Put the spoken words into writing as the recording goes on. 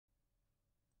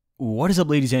What is up,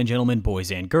 ladies and gentlemen,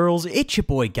 boys and girls? It's your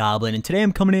boy Goblin, and today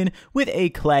I'm coming in with a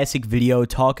classic video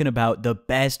talking about the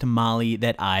best molly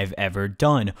that I've ever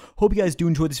done. Hope you guys do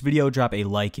enjoy this video. Drop a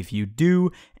like if you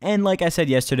do. And like I said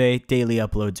yesterday, daily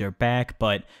uploads are back,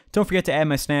 but don't forget to add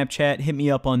my Snapchat. Hit me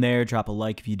up on there. Drop a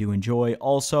like if you do enjoy.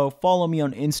 Also, follow me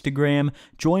on Instagram.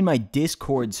 Join my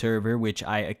Discord server, which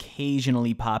I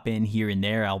occasionally pop in here and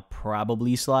there. I'll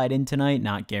probably slide in tonight,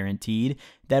 not guaranteed.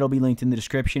 That'll be linked in the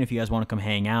description if you guys want to come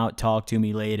hang out, talk to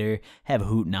me later, have a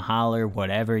hoot and a holler,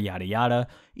 whatever, yada yada.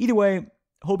 Either way,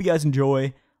 hope you guys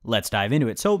enjoy. Let's dive into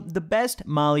it. So, the best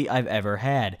molly I've ever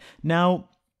had. Now,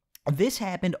 this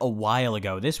happened a while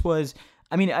ago. This was,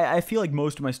 I feel like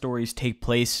most of my stories take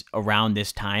place around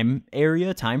this time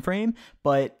frame,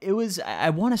 but it was, I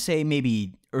want to say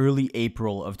maybe early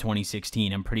April of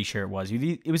 2016. I'm pretty sure it was.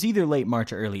 It was either late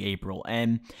March or early April.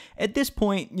 And at this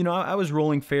point, I was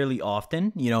rolling fairly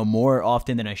often, more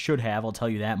often than I should have. I'll tell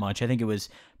you that much. I think it was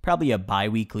probably a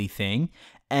bi-weekly thing.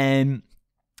 And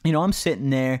I'm sitting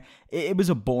there. It was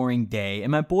a boring day,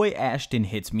 and my boy Ashton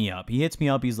hits me up. He hits me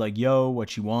up. He's like, yo,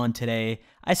 what you want today?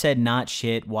 I said, not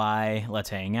shit. Why? Let's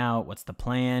hang out. What's the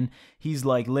plan? He's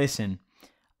like, listen,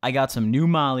 I got some new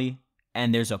molly,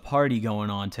 and there's a party going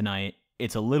on tonight.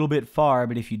 It's a little bit far,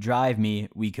 but if you drive me,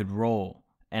 we could roll.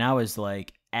 And I was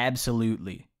like,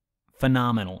 absolutely.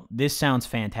 Phenomenal. This sounds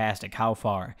fantastic. How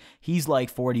far? He's like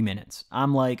 40 minutes.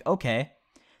 I'm like, okay.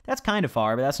 That's kind of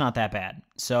far, but that's not that bad.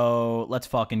 So let's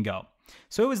fucking go.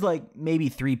 So it was like maybe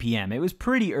 3 p.m. It was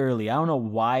pretty early. I don't know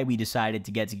why we decided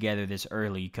to get together this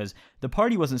early because the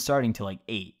party wasn't starting till like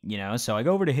 8, So I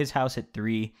go over to his house at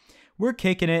 3. We're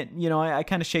kicking it. I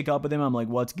kind of shake up with him. I'm like,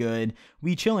 what's good?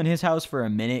 We chill in his house for a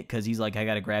minute because he's like, I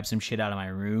got to grab some shit out of my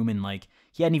room. And like,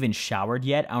 he hadn't even showered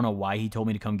yet. I don't know why he told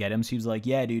me to come get him. So he was like,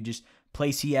 yeah, dude, just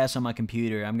play CS on my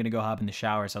computer. I'm going to go hop in the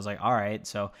shower. So I was like, all right.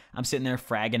 So I'm sitting there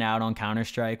fragging out on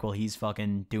Counter-Strike while he's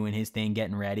fucking doing his thing,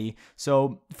 getting ready.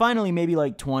 So finally, maybe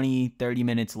like 20, 30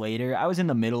 minutes later, I was in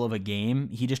the middle of a game.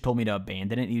 He just told me to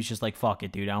abandon it. He was just like, fuck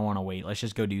it, dude. I don't want to wait. Let's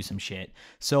just go do some shit.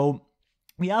 So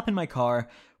we hop in my car,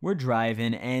 we're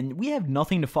driving, and we have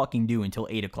nothing to fucking do until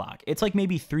 8 o'clock. It's like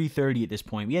maybe 3:30 at this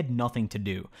point. We had nothing to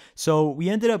do. So we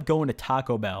ended up going to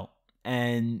Taco Bell,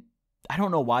 and I don't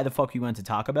know why the fuck we went to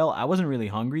Taco Bell. I wasn't really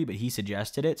hungry, but he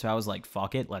suggested it, so I was like,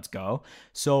 fuck it, let's go.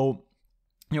 So,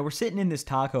 we're sitting in this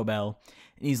Taco Bell,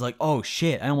 and he's like, oh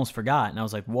shit, I almost forgot. And I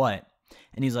was like, what?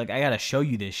 And he's like, I gotta show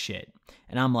you this shit.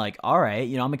 And I'm like, all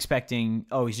right, I'm expecting,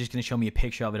 oh, he's just gonna show me a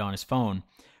picture of it on his phone.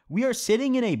 We are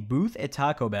sitting in a booth at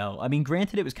Taco Bell.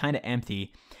 Granted, it was kind of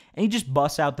empty, and he just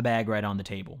busts out the bag right on the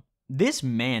table. This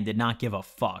man did not give a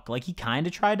fuck. Like, he kind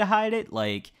of tried to hide it.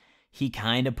 Like, he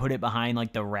kind of put it behind,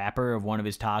 like, the wrapper of one of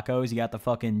his tacos. He got the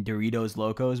fucking Doritos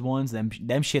Locos ones. Them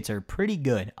shits are pretty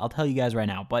good. I'll tell you guys right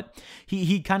now. But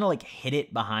he kind of, like, hid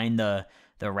it behind the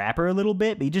wrapper a little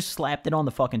bit, but he just slapped it on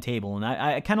the fucking table. And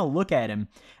I kind of look at him.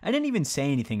 I didn't even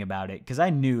say anything about it because I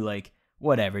knew, like,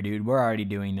 whatever, dude, we're already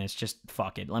doing this. Just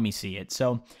fuck it. Let me see it.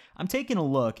 So I'm taking a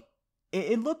look.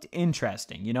 It looked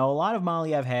interesting. A lot of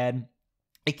molly I've had,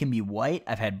 it can be white.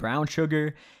 I've had brown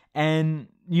sugar. And,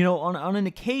 on an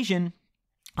occasion,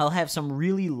 I'll have some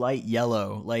really light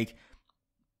yellow. Like,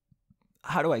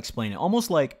 how do I explain it? Almost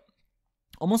like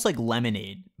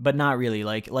lemonade, but not really.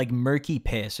 Like murky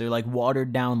piss or like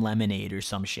watered down lemonade or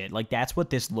some shit. Like, that's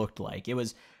what this looked like. It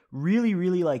was really,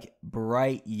 really like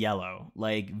bright yellow,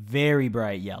 like very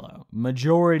bright yellow,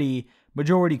 majority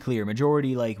clear,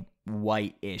 majority like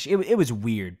white-ish. It was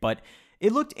weird, but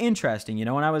it looked interesting, and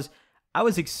I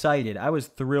was excited. I was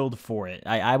thrilled for it.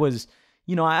 I was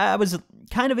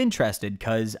kind of interested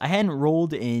because I hadn't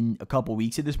rolled in a couple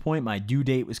weeks at this point. My due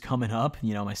date was coming up,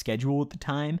 my schedule at the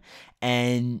time,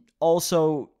 and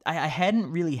also I hadn't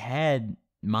really had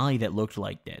molly that looked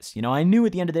like this. I knew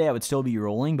at the end of the day I would still be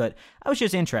rolling, but I was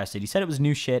just interested. He said it was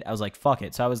new shit. I was like, fuck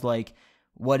it. So I was like,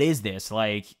 what is this?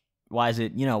 Like, why is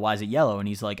it yellow? And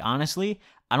he's like, honestly,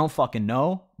 I don't fucking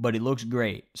know, but it looks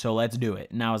great. So let's do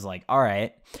it. And I was like, all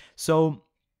right. So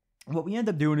what we end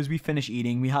up doing is we finish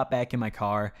eating. We hop back in my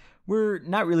car. We're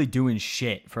not really doing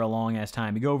shit for a long-ass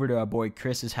time. We go over to our boy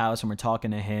Chris's house, and we're talking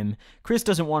to him. Chris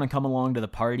doesn't want to come along to the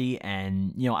party,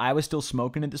 and, I was still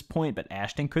smoking at this point, but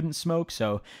Ashton couldn't smoke,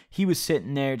 so he was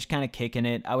sitting there just kind of kicking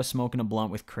it. I was smoking a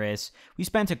blunt with Chris. We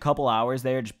spent a couple hours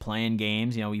there just playing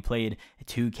games. We played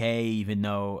 2K, even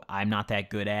though I'm not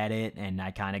that good at it, and I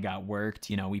kind of got worked.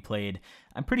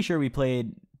 I'm pretty sure we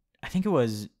played, I think it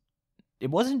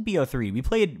wasn't BO3.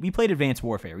 We played Advanced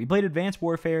Warfare. We played Advanced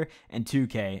Warfare and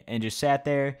 2K and just sat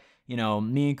there.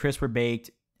 Me and Chris were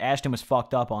baked. Ashton was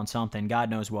fucked up on something. God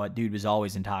knows what. Dude was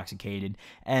always intoxicated.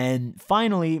 And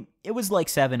finally, it was like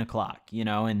 7 o'clock, you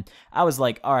know, and I was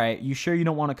like, all right, you sure you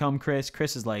don't want to come, Chris?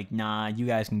 Chris is like, nah, you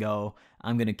guys can go.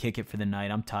 I'm going to kick it for the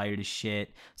night. I'm tired as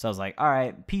shit. So I was like, all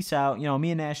right, peace out. You know, me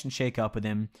and Ashton shake up with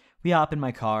him. We hop in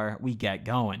my car. We get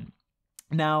going.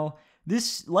 Now,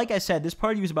 this, like I said, this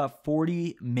party was about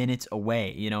 40 minutes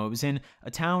away. You know, it was in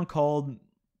a town called,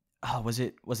 was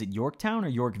it Yorktown or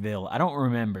Yorkville? I don't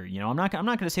remember. You know, I'm not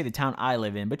going to say the town I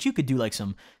live in, but you could do like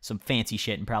some fancy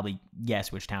shit and probably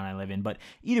guess which town I live in. But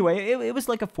either way, it was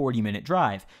like a 40-minute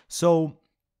drive. So,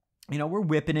 you know, we're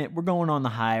whipping it. We're going on the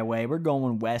highway. We're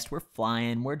going west. We're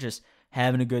flying. We're just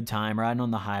having a good time, riding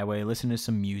on the highway, listening to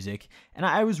some music. And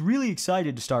I was really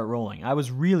excited to start rolling. I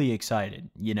was really excited,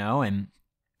 you know, and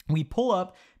we pull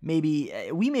up. Maybe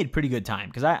we made pretty good time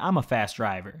because I'm a fast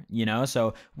driver, you know,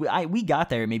 so we got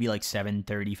there maybe like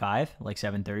 7:35, like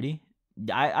 7:30.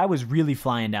 I was really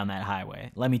flying down that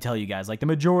highway. Let me tell you guys, like the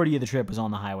majority of the trip was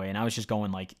on the highway, and I was just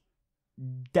going like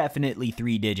definitely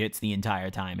 3 digits the entire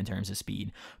time in terms of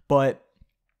speed. But,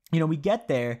 you know, we get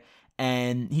there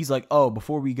and he's like, oh,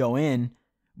 before we go in,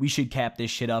 we should cap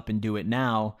this shit up and do it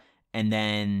now. And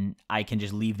then I can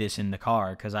just leave this in the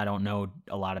car because I don't know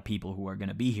a lot of people who are going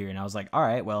to be here. And I was like, all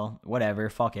right, well, whatever,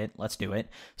 fuck it, let's do it.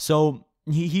 So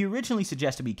he originally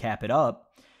suggested we cap it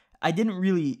up. I didn't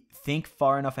really think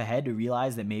far enough ahead to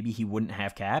realize that maybe he wouldn't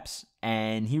have caps.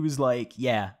 And he was like,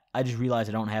 yeah, I just realized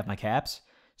I don't have my caps.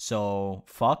 So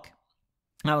fuck.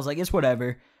 And I was like, it's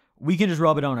whatever. We can just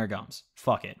rub it on our gums.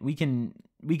 Fuck it. We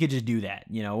could just do that,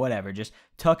 you know, whatever. Just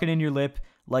tuck it in your lip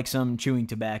like some chewing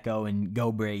tobacco and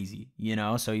go brazy, you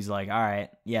know? So he's like, all right,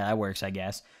 yeah, that works, I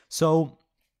guess. So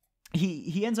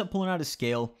he ends up pulling out a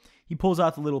scale. He pulls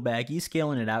out the little bag. He's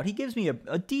scaling it out. He gives me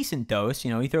a decent dose.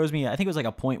 You know, he throws me, I think it was like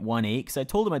a 0.18 because I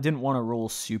told him I didn't want to roll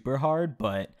super hard,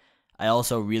 but I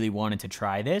also really wanted to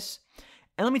try this.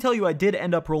 And let me tell you, I did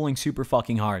end up rolling super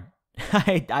fucking hard.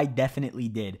 I definitely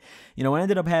did. You know, what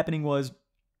ended up happening was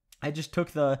I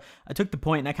took the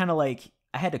point and I kind of like,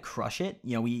 I had to crush it.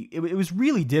 You know, it was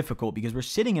really difficult because we're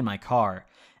sitting in my car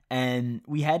and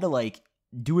we had to like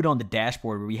do it on the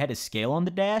dashboard where we had a scale on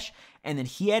the dash, and then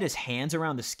he had his hands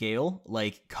around the scale,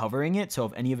 like covering it. So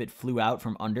if any of it flew out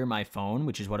from under my phone,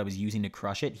 which is what I was using to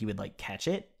crush it, he would like catch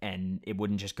it and it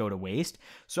wouldn't just go to waste.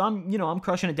 So I'm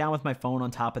crushing it down with my phone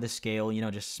on top of the scale, you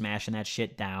know, just smashing that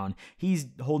shit down. He's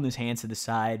holding his hands to the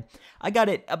side. I got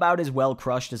it about as well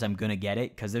crushed as I'm gonna get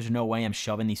it because there's no way I'm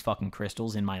shoving these fucking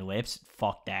crystals in my lips.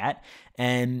 Fuck that.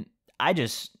 And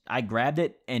I grabbed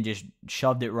it and just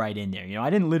shoved it right in there. You know, I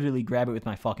didn't literally grab it with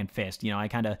my fucking fist. You know, I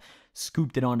kind of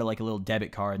scooped it onto like a little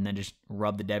debit card and then just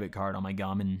rubbed the debit card on my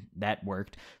gum, and that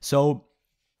worked. So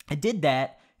I did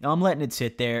that. You know, I'm letting it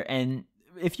sit there. And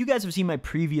if you guys have seen my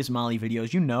previous Molly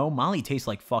videos, you know Molly tastes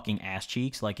like fucking ass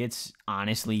cheeks. Like, it's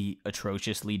honestly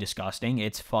atrociously disgusting.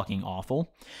 It's fucking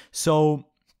awful. So,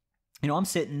 you know, I'm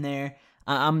sitting there.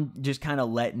 I'm just kind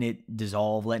of letting it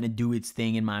dissolve, letting it do its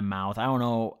thing in my mouth. I don't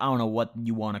know what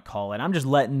you want to call it. I'm just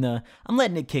letting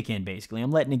it kick in, basically. I'm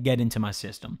letting it get into my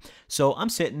system. So I'm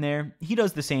sitting there. He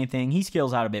does the same thing. He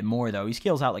scales out a bit more, though. He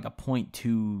scales out like a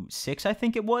 0.26, I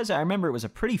think it was. I remember it was a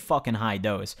pretty fucking high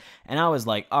dose. And I was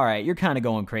like, all right, you're kind of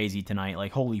going crazy tonight.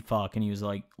 Like, holy fuck. And he was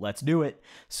like, let's do it.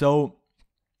 So,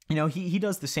 you know, he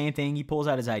does the same thing. He pulls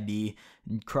out his ID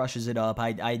and crushes it up.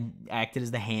 I acted as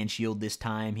the hand shield this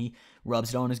time. He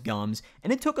rubs it on his gums.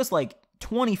 And it took us like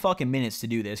 20 fucking minutes to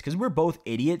do this because we're both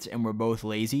idiots and we're both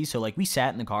lazy. So like we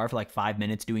sat in the car for like 5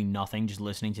 minutes doing nothing, just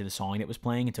listening to the song that was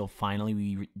playing until finally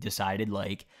we decided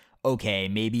like, okay,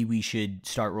 maybe we should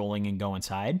start rolling and go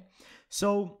inside.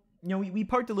 So, you know, we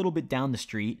parked a little bit down the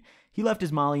street. He left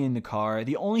his Molly in the car.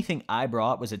 The only thing I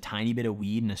brought was a tiny bit of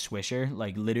weed and a swisher,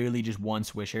 like literally just one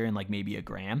swisher and like maybe a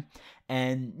gram.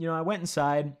 And, you know, I went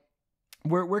inside.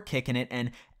 We're kicking it.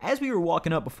 And as we were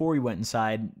walking up before we went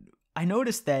inside, I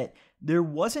noticed that there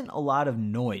wasn't a lot of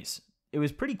noise. It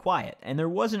was pretty quiet, and there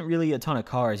wasn't really a ton of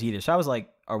cars either. So I was like,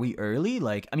 are we early?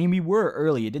 Like, I mean, we were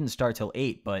early. It didn't start till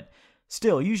 8, but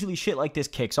still, usually shit like this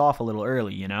kicks off a little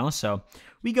early, you know? So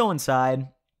we go inside.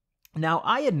 Now,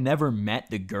 I had never met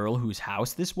the girl whose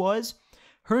house this was.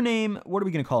 Her name, what are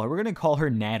we going to call her? We're going to call her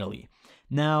Natalie.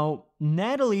 Now,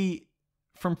 Natalie,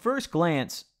 from first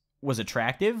glance, was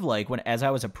attractive, like as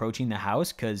I was approaching the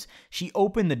house, because she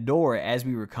opened the door as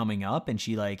we were coming up, and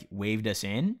she, like, waved us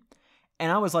in. And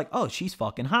I was like, oh, she's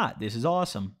fucking hot. This is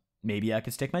awesome. Maybe I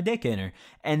could stick my dick in her.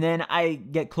 And then I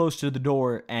get close to the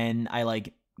door, and I,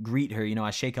 like, greet her. You know,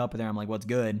 I shake up with her. I'm like, what's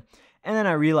good? And then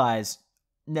I realize,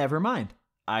 never mind.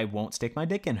 I won't stick my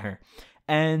dick in her.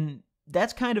 And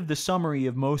that's kind of the summary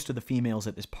of most of the females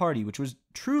at this party, which was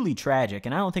truly tragic.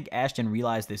 And I don't think Ashton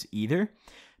realized this either,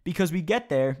 because we get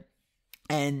there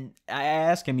and I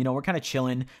ask him, we're kind of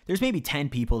chilling. There's maybe 10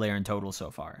 people there in total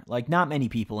so far. Like, not many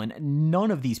people, and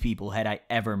none of these people had I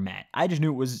ever met. I just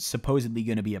knew it was supposedly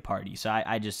going to be a party, so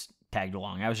I just tagged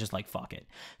along. I was just like, fuck it.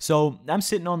 So I'm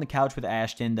sitting on the couch with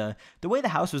Ashton. The way the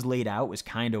house was laid out was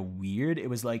kind of weird. It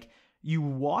was like, you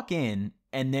walk in,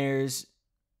 and there's...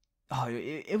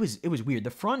 it was weird. The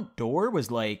front door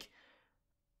was, like,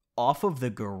 off of the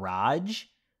garage,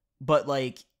 but,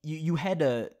 like, you had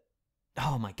to...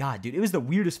 Oh my God, dude. It was the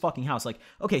weirdest fucking house. Like,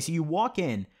 okay, so you walk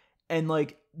in and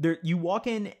like you walk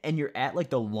in and you're at like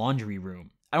the laundry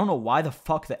room. I don't know why the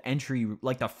fuck the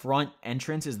front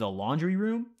entrance is the laundry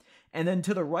room. And then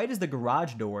to the right is the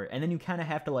garage door. And then you kind of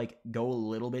have to like go a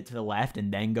little bit to the left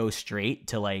and then go straight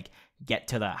to like get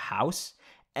to the house.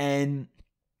 And,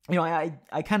 I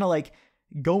kind of like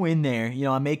go in there,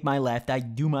 I make my left, I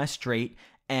do my straight.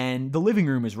 And the living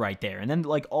room is right there. And then,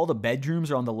 like, all the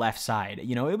bedrooms are on the left side.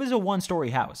 It was a one-story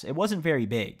house. It wasn't very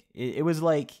big. It was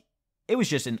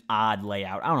just an odd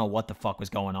layout. I don't know what the fuck was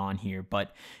going on here.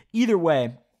 But either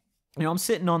way, I'm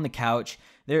sitting on the couch.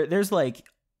 There's, like,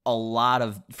 a lot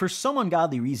of... For some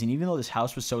ungodly reason, even though this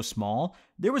house was so small,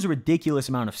 there was a ridiculous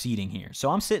amount of seating here. So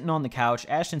I'm sitting on the couch.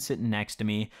 Ashton's sitting next to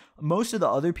me. Most of the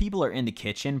other people are in the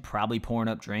kitchen, probably pouring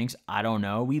up drinks. I don't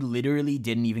know. We literally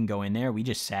didn't even go in there. We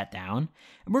just sat down.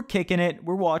 And we're kicking it.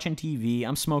 We're watching TV.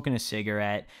 I'm smoking a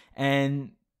cigarette.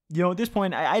 And... at this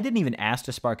point, I didn't even ask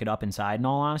to spark it up inside, in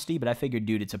all honesty, but I figured,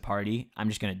 dude, it's a party. I'm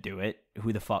just going to do it.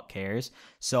 Who the fuck cares?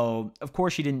 So, of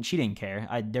course, she didn't care.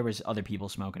 There was other people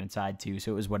smoking inside, too,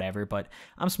 so it was whatever. But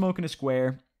I'm smoking a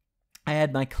square. I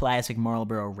had my classic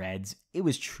Marlboro Reds. It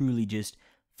was truly just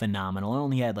phenomenal. I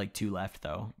only had, like, 2 left,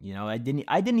 though. I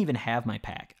didn't even have my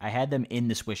pack. I had them in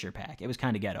the Swisher pack. It was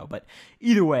kind of ghetto, but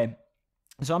either way...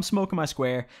 So I'm smoking my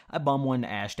square. I bum one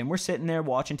to Ashton. We're sitting there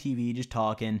watching TV, just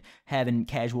talking, having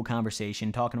casual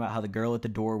conversation, talking about how the girl at the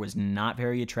door was not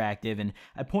very attractive. And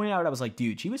I pointed out, I was like,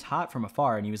 dude, she was hot from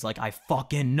afar. And he was like, I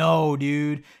fucking know,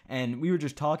 dude. And we were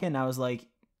just talking. And I was like,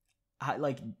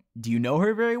 do you know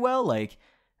her very well? Like,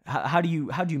 how'd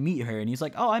you meet her? And he's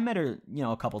like, oh, I met her,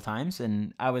 a couple times.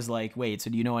 And I was like, wait, so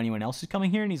do you know anyone else who's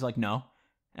coming here? And he's like, no.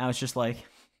 And I was just like,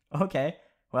 okay,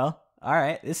 well, all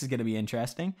right, this is going to be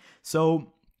interesting.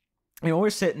 So, we're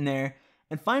sitting there,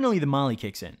 and finally the Molly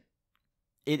kicks in.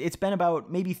 It's been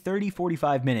about maybe 30,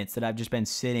 45 minutes that I've just been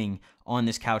sitting on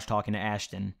this couch talking to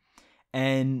Ashton,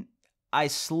 and I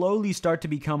slowly start to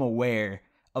become aware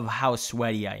of how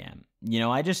sweaty I am.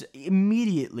 I just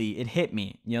immediately, it hit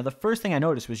me. The first thing I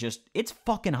noticed was just, it's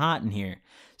fucking hot in here.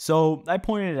 So I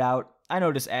pointed it out. I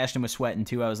noticed Ashton was sweating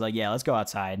too. I was like, yeah, let's go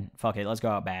outside. Fuck it, let's go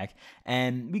out back.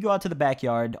 And we go out to the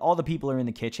backyard. All the people are in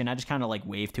the kitchen. I just kind of like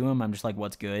wave to them. I'm just like,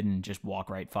 what's good? And just walk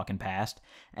right fucking past.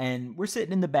 And we're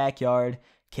sitting in the backyard,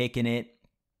 kicking it.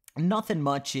 Nothing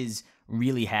much is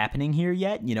really happening here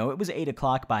yet. It was 8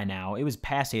 o'clock by now. It was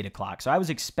past 8 o'clock. So I was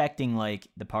expecting like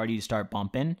the party to start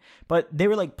bumping. But they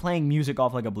were like playing music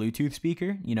off like a Bluetooth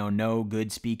speaker. No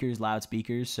good speakers,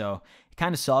 loudspeakers. So it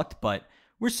kind of sucked. But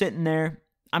we're sitting there.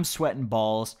 I'm sweating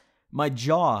balls. My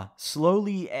jaw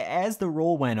slowly, as the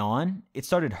roll went on, it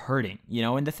started hurting,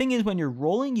 and the thing is, when you're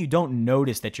rolling, you don't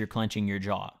notice that you're clenching your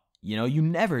jaw. You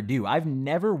never do. I've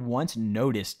never once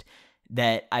noticed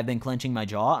that I've been clenching my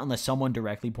jaw unless someone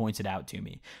directly points it out to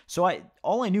me. So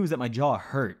all I knew was that my jaw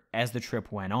hurt as the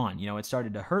trip went on. It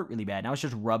started to hurt really bad. And I was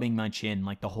just rubbing my chin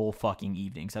like the whole fucking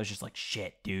evening. So I was just like,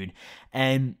 shit, dude.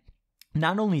 And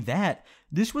not only that,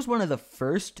 this was one of the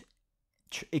first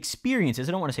experiences,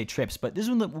 I don't want to say trips, but this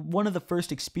was one of the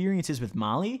first experiences with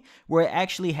Molly where I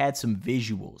actually had some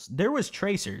visuals. There was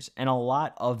tracers and a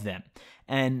lot of them.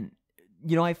 And,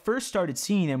 I first started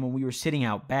seeing them when we were sitting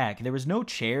out back. There was no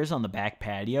chairs on the back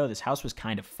patio. This house was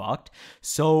kind of fucked.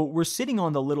 So we're sitting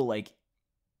on the little like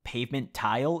pavement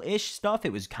tile-ish stuff.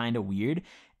 It was kind of weird.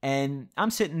 And I'm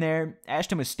sitting there,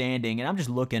 Ashton was standing, and I'm just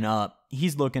looking up.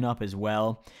 He's looking up as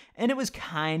well. And it was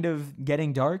kind of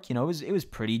getting dark. It was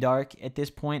pretty dark at this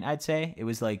point, I'd say. It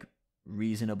was like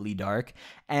reasonably dark.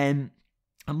 And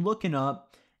I'm looking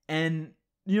up, and,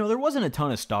 there wasn't a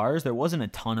ton of stars. There wasn't a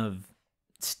ton of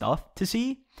stuff to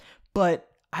see. But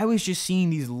I was just seeing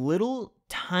these little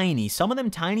tiny, some of them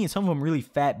tiny and some of them really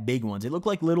fat big ones. It looked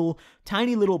like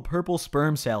tiny little purple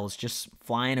sperm cells just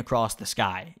flying across the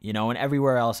sky, and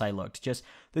everywhere else I looked. Just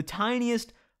the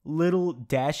tiniest little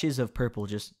dashes of purple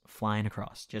just flying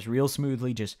across, just real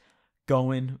smoothly, just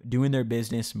going, doing their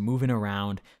business, moving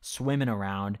around, swimming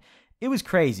around. it was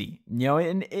crazy, you know,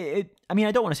 and I mean,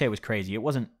 I don't want to say it was crazy. It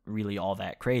wasn't really all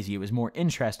that crazy. It was more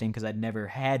interesting because I'd never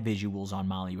had visuals on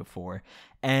Molly before.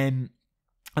 And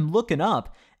I'm looking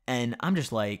up and I'm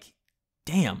just like,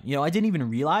 damn, you know, I didn't even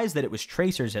realize that it was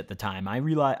tracers at the time.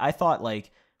 I thought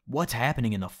like, what's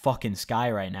happening in the fucking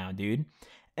sky right now, dude?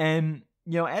 And,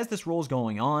 you know, as this roll's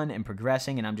going on and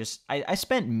progressing, and I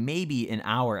spent maybe an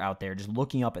hour out there just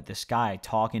looking up at the sky,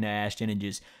 talking to Ashton and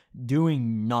just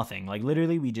doing nothing. Like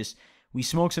literally we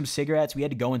smoked some cigarettes. We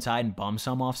had to go inside and bum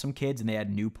some off some kids, and they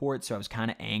had Newport, so I was kind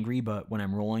of angry, but when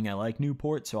I'm rolling, I like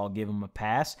Newport, so I'll give them a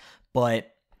pass.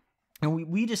 But and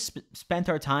we just spent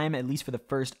our time, at least for the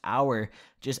first hour,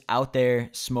 just out there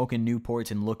smoking Newports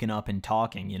and looking up and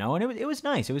talking, you know? And it was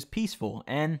nice. It was peaceful.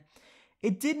 And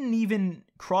it didn't even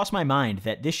cross my mind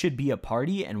that this should be a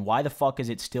party, and why the fuck is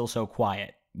it still so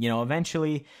quiet? You know,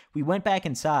 eventually, we went back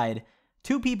inside.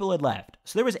 2 people had left.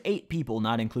 So there was 8 people,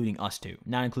 not including us 2,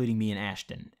 not including me and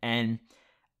Ashton. And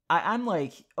I'm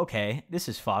like, okay, this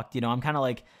is fucked. You know, I'm kind of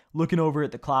like looking over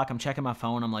at the clock. I'm checking my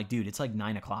phone. I'm like, dude, it's like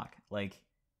 9 o'clock. Like,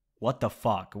 what the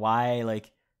fuck? Why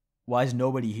is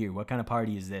nobody here? What kind of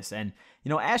party is this? And, you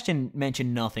know, Ashton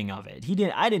mentioned nothing of it.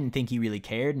 I didn't think he really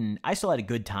cared, and I still had a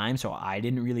good time, so I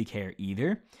didn't really care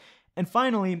either. And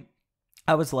finally,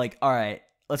 I was like, all right,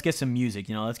 let's get some music,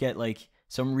 you know, let's get like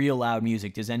some real loud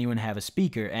music. Does anyone have a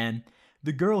speaker? And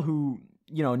the girl who,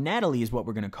 you know, Natalie is what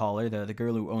we're going to call her, the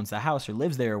girl who owns the house or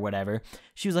lives there or whatever,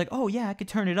 she was like, oh yeah, I could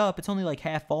turn it up. It's only like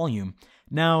half volume.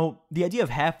 Now, the idea of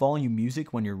half volume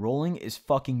music when you're rolling is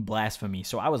fucking blasphemy.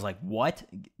 So I was like, what?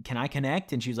 Can I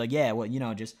connect? And she was like, yeah, well, you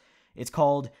know, just, it's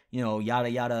called, you know, yada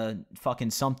yada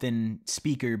fucking something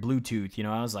speaker Bluetooth, you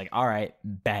know. I was like, all right,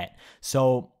 bet.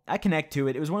 So I connect to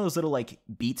it. It was one of those little like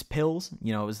Beats pills,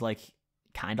 you know. It was like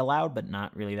kind of loud, but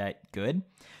not really that good.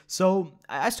 So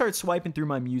I started swiping through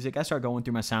my music. I started going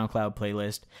through my SoundCloud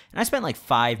playlist, and I spent like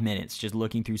 5 minutes just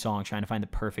looking through songs, trying to find the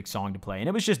perfect song to play. And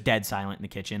it was just dead silent in the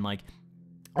kitchen. Like,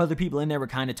 other people in there were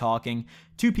kind of talking.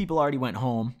 2 people already went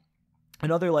home.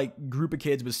 Another like group of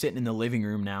kids was sitting in the living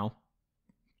room now.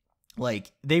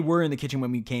 Like, they were in the kitchen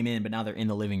when we came in, but now they're in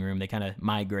the living room. They kind of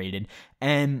migrated.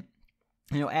 And,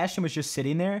 you know, Ashton was just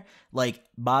sitting there, like,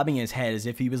 bobbing his head as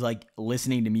if he was, like,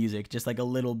 listening to music, just, like, a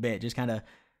little bit, just kind of,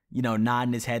 you know,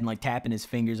 nodding his head and, like, tapping his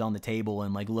fingers on the table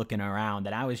and, like, looking around.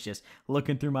 And I was just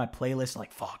looking through my playlist,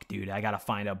 like, fuck, dude, I gotta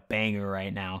find a banger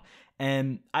right now.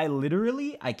 And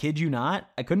I kid you not,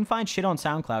 I couldn't find shit on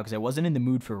SoundCloud because I wasn't in the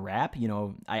mood for rap. You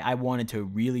know, I wanted to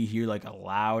really hear, like, a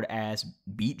loud-ass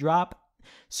beat drop.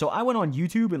 So I went on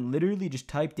YouTube and literally just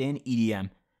typed in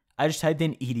EDM. I just typed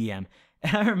in EDM.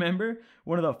 And I remember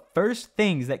one of the first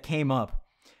things that came up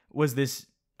was this,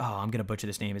 oh, I'm going to butcher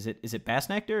this name. Is it Bass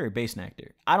Nectar or Bass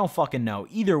Nectar? I don't fucking know.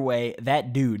 Either way,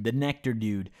 that dude, the Nectar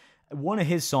dude, one of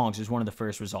his songs was one of the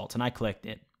first results, and I clicked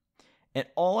it. And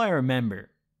all I remember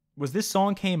was this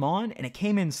song came on, and it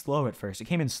came in slow at first. It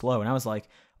came in slow, and I was like,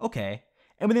 okay.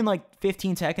 And within like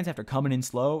 15 seconds after coming in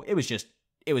slow, it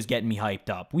was getting me hyped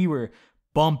up. We were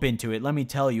bumping to it. Let me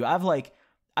tell you, I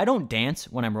don't dance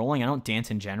when I'm rolling. I don't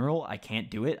dance in general. I can't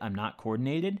do it. I'm not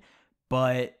coordinated.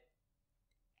 But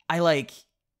I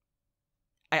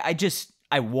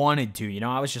wanted to, you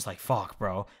know. I was just like, fuck,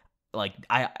 bro. Like,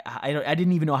 I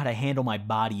didn't even know how to handle my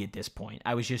body at this point.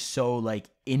 I was just so, like,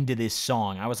 into this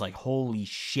song. I was like, holy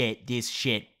shit, this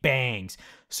shit bangs.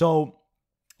 So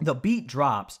the beat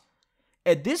drops.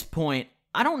 At this point,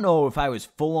 I don't know if I was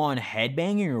full-on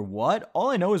headbanging or what.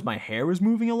 All I know is my hair was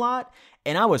moving a lot,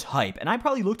 and I was hype. And I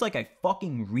probably looked like a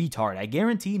fucking retard. I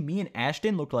guarantee me and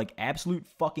Ashton looked like absolute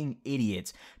fucking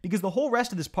idiots. Because the whole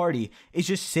rest of this party is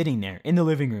just sitting there in the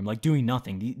living room, like, doing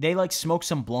nothing. They like, smoked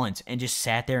some blunts and just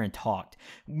sat there and talked.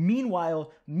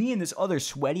 Meanwhile, me and this other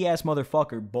sweaty-ass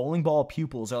motherfucker, bowling ball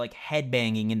pupils, are, like,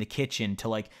 headbanging in the kitchen to,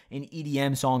 like, an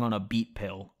EDM song on a beat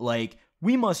pill. Like,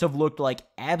 we must have looked like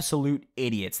absolute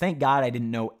idiots. Thank God I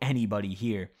didn't know anybody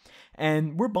here.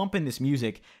 And we're bumping this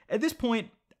music. At this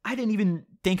point, I didn't even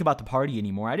think about the party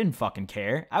anymore. I didn't fucking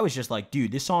care. I was just like,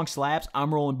 dude, this song slaps.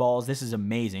 I'm rolling balls. This is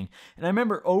amazing. And I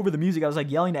remember over the music, I was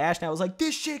like yelling to Ashton. I was like,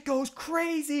 this shit goes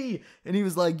crazy. And he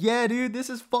was like, yeah, dude,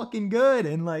 this is fucking good.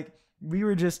 And like, we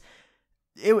were just,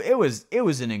 it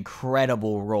was an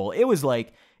incredible roll. It was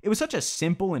such a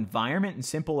simple environment and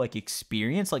simple, like,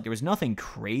 experience. Like, there was nothing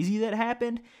crazy that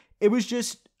happened. It was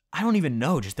just, I don't even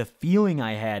know, just the feeling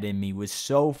I had in me was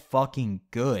so fucking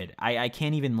good. I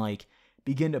can't even, like,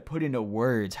 begin to put into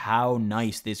words how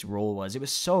nice this roll was. It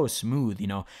was so smooth, you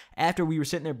know. After we were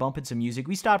sitting there bumping some music,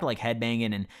 we stopped, like,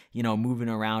 headbanging and, you know, moving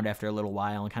around after a little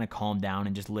while and kind of calmed down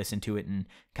and just listened to it and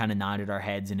kind of nodded our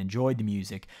heads and enjoyed the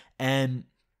music. And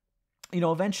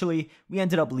eventually we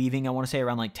ended up leaving, I want to say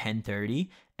around like 10:30,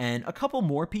 and a couple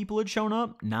more people had shown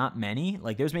up, not many.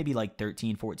 Like there's maybe like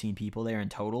 13, 14 people there in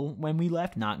total when we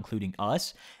left, not including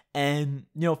us. And,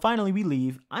 finally we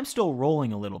leave. I'm still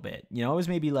rolling a little bit. It was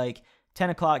maybe like 10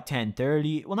 o'clock,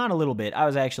 10:30. Well, not a little bit. I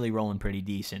was actually rolling pretty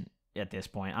decent at this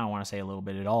point. I don't want to say a little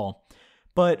bit at all.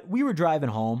 But we were driving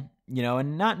home,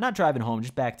 and not driving home,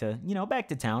 just back to, back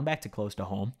to town, back to close to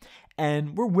home.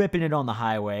 And we're whipping it on the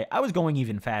highway. I was going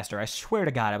even faster. I swear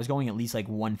to God, I was going at least like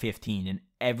 115 in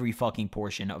every fucking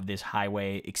portion of this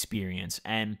highway experience.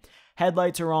 And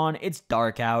headlights are on. It's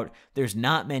dark out. There's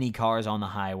not many cars on the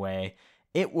highway.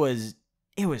 It was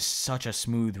such a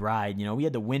smooth ride. We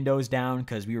had the windows down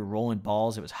because we were rolling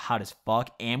balls. It was hot as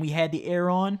fuck. And we had the air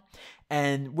on.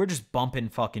 And we're just bumping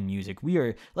fucking music. We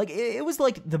are like, it was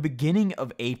like the beginning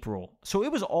of April. So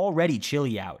it was already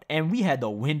chilly out. And we had the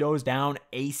windows down,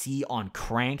 AC on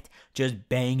cranked, just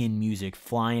banging music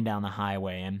flying down the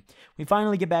highway. And we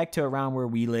finally get back to around where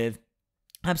we live.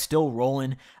 I'm still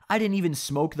rolling. I didn't even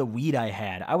smoke the weed I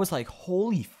had. I was like,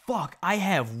 holy fuck, I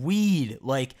have weed.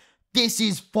 Like, this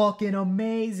is fucking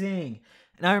amazing.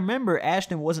 And I remember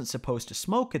Ashton wasn't supposed to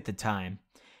smoke at the time.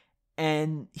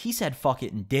 And he said, fuck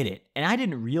it, and did it. And I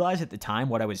didn't realize at the time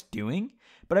what I was doing,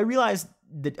 but I realized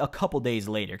that a couple days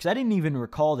later, because I didn't even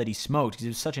recall that he smoked because it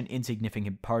was such an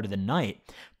insignificant part of the night.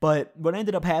 But what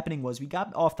ended up happening was we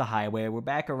got off the highway, we're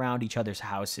back around each other's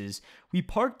houses, we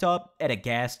parked up at a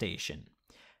gas station.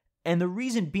 And the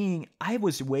reason being, I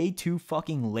was way too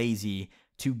fucking lazy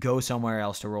to go somewhere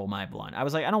else to roll my blunt. I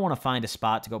was like, I don't want to find a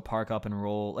spot to go park up and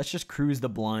roll. Let's just cruise the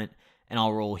blunt and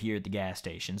I'll roll here at the gas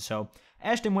station. So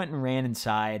Ashton went and ran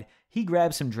inside. He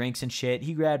grabbed some drinks and shit.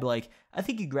 He grabbed I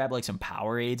think he grabbed some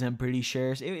Powerades, I'm pretty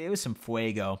sure. It was some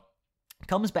Fuego.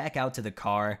 Comes back out to the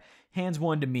car, hands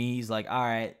one to me. He's like, all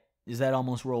right, is that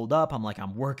almost rolled up? I'm like,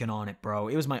 I'm working on it, bro.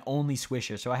 It was my only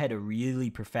swisher, so I had to really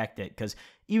perfect it because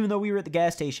even though we were at the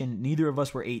gas station, neither of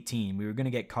us were 18. We were going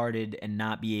to get carded and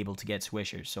not be able to get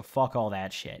swishers, so fuck all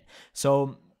that shit.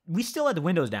 So we still had the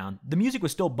windows down. The music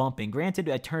was still bumping. Granted,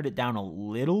 I turned it down a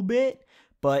little bit,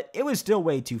 but it was still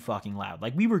way too fucking loud.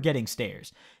 Like, we were getting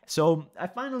stares. So I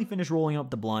finally finished rolling up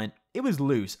the blunt. It was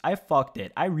loose. I fucked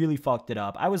it. I really fucked it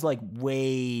up. I was like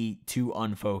way too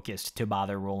unfocused to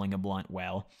bother rolling a blunt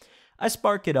well. I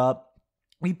spark it up.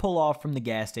 We pull off from the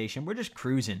gas station. We're just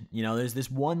cruising. There's this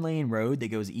one lane road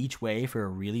that goes each way for a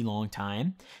really long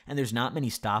time, and there's not many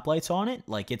stoplights on it.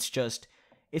 Like, it's just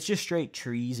straight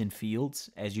trees and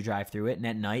fields as you drive through it. And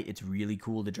at night, it's really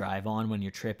cool to drive on when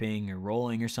you're tripping or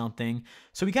rolling or something.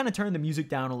 So we kind of turned the music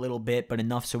down a little bit, but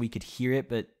enough so we could hear it,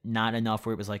 but not enough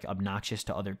where it was like obnoxious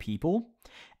to other people.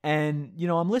 And,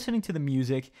 I'm listening to the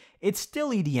music. It's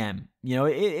still EDM.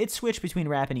 It switched between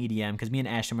rap and EDM because me and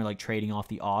Ashton were like trading off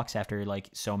the aux after like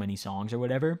so many songs or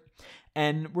whatever.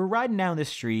 And we're riding down this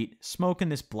street, smoking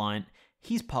this blunt.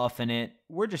 He's puffing it.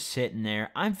 We're just sitting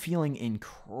there. I'm feeling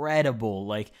incredible.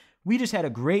 Like, we just had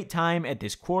a great time at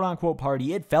this quote-unquote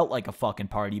party. It felt like a fucking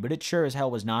party, but it sure as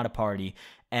hell was not a party.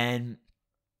 And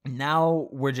now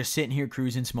we're just sitting here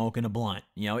cruising, smoking a blunt.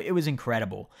 It was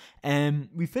incredible. And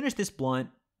we finished this blunt.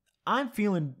 I'm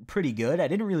feeling pretty good. I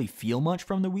didn't really feel much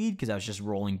from the weed because I was just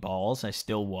rolling balls. I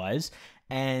still was.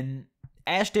 And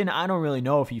Ashton, I don't really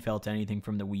know if he felt anything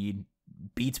from the weed.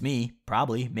 Beats me,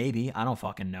 probably, maybe. I don't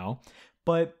fucking know.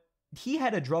 But he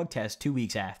had a drug test 2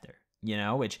 weeks after,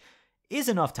 which is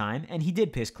enough time, and he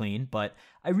did piss clean, but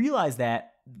I realized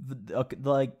that,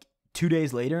 like, 2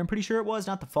 days later, I'm pretty sure it was,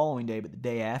 not the following day, but the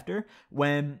day after,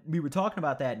 when we were talking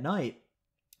about that night,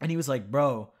 and he was like,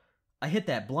 bro, I hit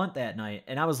that blunt that night,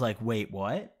 and I was like, wait,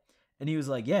 what? And he was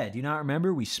like, yeah, do you not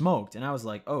remember? We smoked, and I was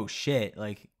like, oh, shit,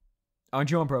 like,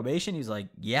 aren't you on probation? He was like,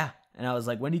 yeah, and I was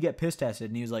like, when do you get piss tested?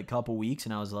 And he was like, couple weeks,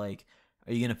 and I was like,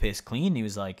 are you gonna piss clean? And he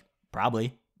was like,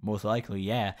 probably, most likely,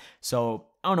 yeah. So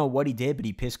I don't know what he did, but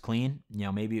he pissed clean.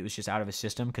 Maybe it was just out of his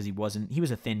system because he was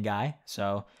a thin guy.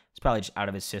 So it's probably just out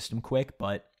of his system quick.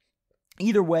 But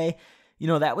either way,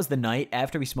 that was the night.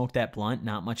 After we smoked that blunt,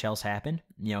 not much else happened.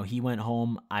 He went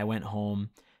home, I went home,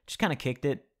 just kind of kicked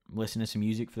it, listened to some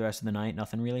music for the rest of the night.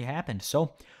 Nothing really happened.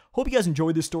 So hope you guys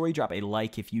enjoyed this story. Drop a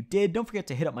like if you did. Don't forget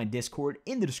to hit up my Discord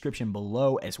in the description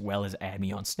below, as well as add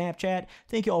me on Snapchat.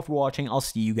 Thank you all for watching. I'll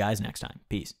see you guys next time.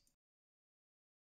 Peace.